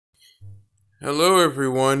Hello,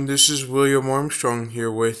 everyone. This is William Armstrong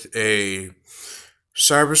here with a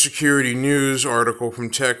cybersecurity news article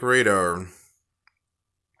from Tech Radar.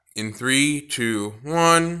 In 3, 2,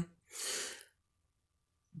 1.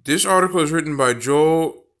 This article is written by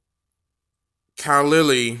Joel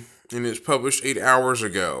Khalili and it's published 8 hours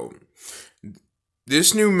ago.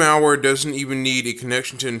 This new malware doesn't even need a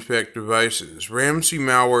connection to infect devices. Ramsey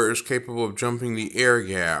malware is capable of jumping the air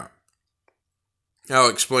gap. I'll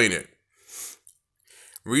explain it.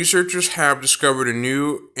 Researchers have discovered a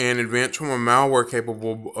new and advanced form of malware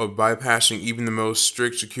capable of bypassing even the most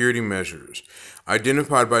strict security measures.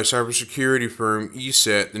 Identified by cybersecurity firm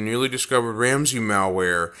ESET, the newly discovered Ramsey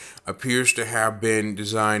malware appears to have been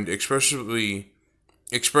designed expressly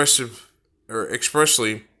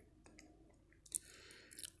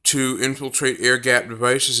to infiltrate air-gapped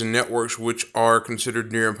devices and networks which are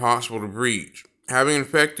considered near impossible to breach. Having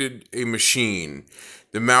infected a machine,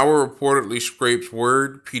 the malware reportedly scrapes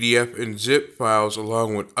Word, PDF, and zip files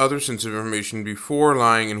along with other sensitive information before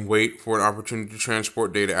lying in wait for an opportunity to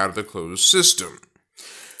transport data out of the closed system.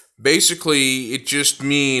 Basically, it just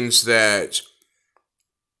means that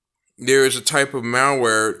there is a type of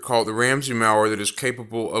malware called the Ramsey malware that is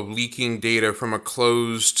capable of leaking data from a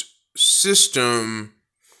closed system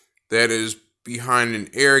that is behind an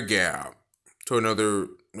air gap to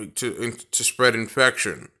spread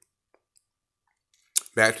infection.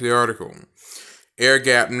 Back to the article. Air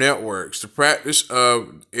gap networks. The practice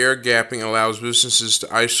of air gapping allows businesses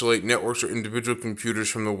to isolate networks or individual computers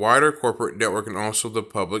from the wider corporate network and also the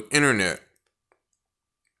public internet.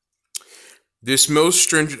 This most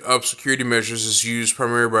stringent of security measures is used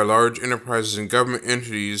primarily by large enterprises and government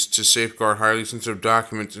entities to safeguard highly sensitive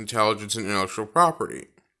documents, intelligence, and intellectual property.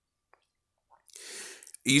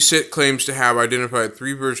 ESET claims to have identified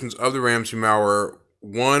 3 versions of the Ramsey malware,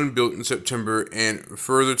 one built in September and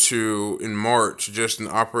further 2 in March, suggesting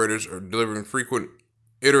operators are delivering frequent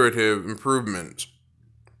iterative improvements.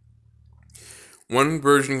 One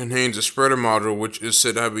version contains a spreader module, which is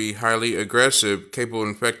said to be highly aggressive, capable of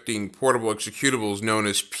infecting portable executables known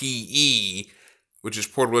as PE, which is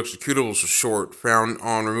portable executables for short, found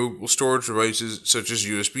on removable storage devices such as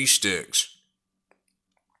USB sticks.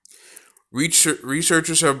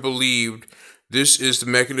 Researchers have believed this is the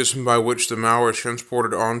mechanism by which the malware is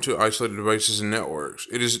transported onto isolated devices and networks.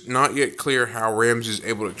 It is not yet clear how Ramsey is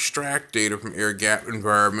able to extract data from air-gapped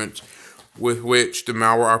environments with which the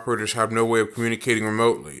malware operators have no way of communicating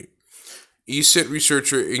remotely. ESET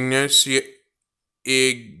researcher Ignacio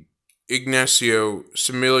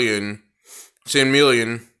Sanmillion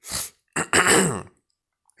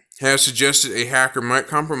has suggested a hacker might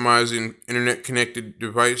compromise an internet-connected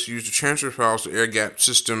device used to transfer files to air-gapped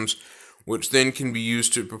systems, which then can be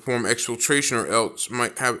used to perform exfiltration or else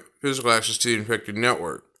might have physical access to the infected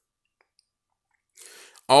network.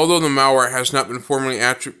 Although the malware has not been formally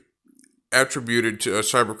attributed to a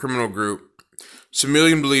cybercriminal group,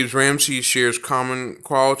 Samilian believes Ramsey shares common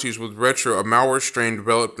qualities with Retro, a malware strain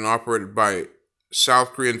developed and operated by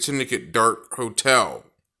South Korean syndicate Dark Hotel.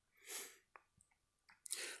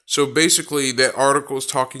 So basically, that article is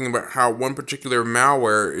talking about how one particular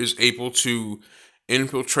malware is able to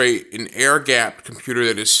infiltrate an air-gapped computer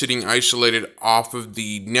that is sitting isolated off of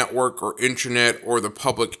the network or internet or the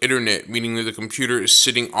public internet, meaning that the computer is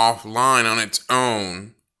sitting offline on its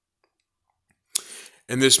own.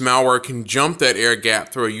 And this malware can jump that air gap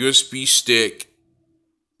through a USB stick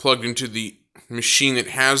plugged into the machine that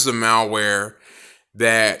has the malware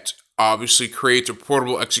that obviously creates a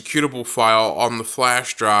portable executable file on the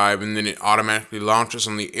flash drive, and then it automatically launches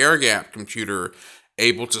on the air-gapped computer,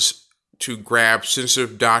 able to grab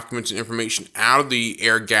sensitive documents and information out of the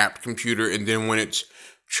air-gapped computer, and then when it's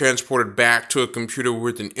transported back to a computer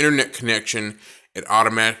with an internet connection, it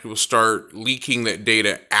automatically will start leaking that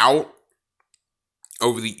data out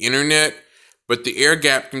over the internet. But the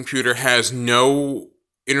air-gapped computer has no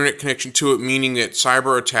internet connection to it, meaning that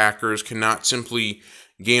cyber attackers cannot simply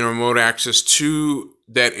gain remote access to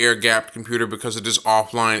that air-gapped computer because it is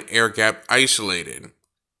offline, air-gapped, isolated.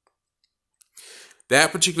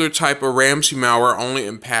 That particular type of Ramsey malware only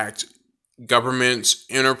impacts governments,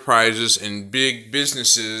 enterprises, and big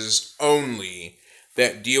businesses only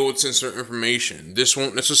that deal with sensitive information. This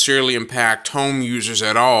won't necessarily impact home users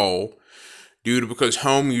at all, because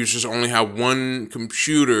home users only have one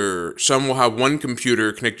computer. Some will have one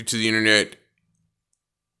computer connected to the internet,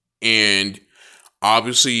 and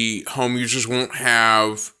obviously home users won't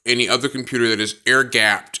have any other computer that is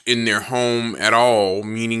air-gapped in their home at all,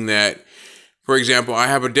 meaning that, for example, I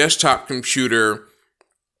have a desktop computer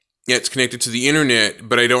that's connected to the internet,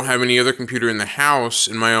 but I don't have any other computer in the house,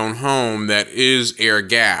 in my own home, that is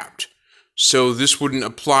air-gapped. So this wouldn't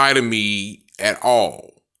apply to me at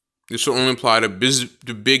all. This will only apply to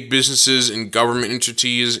big businesses and government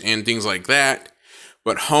entities and things like that.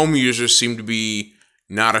 But home users seem to be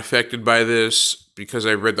not affected by this, because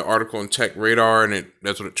I read the article in Tech Radar and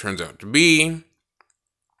that's what it turns out to be.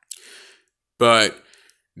 But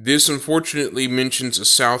this unfortunately mentions a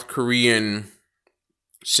South Korean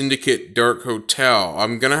syndicate dark hotel.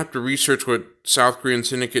 I'm going to have to research what South Korean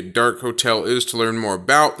syndicate dark hotel is to learn more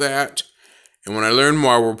about that. And when I learn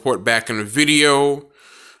more, I'll report back in a video.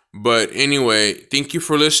 But anyway, thank you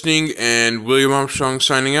for listening, and William Armstrong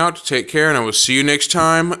signing out. Take care, and I will see you next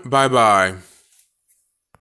time. Bye-bye.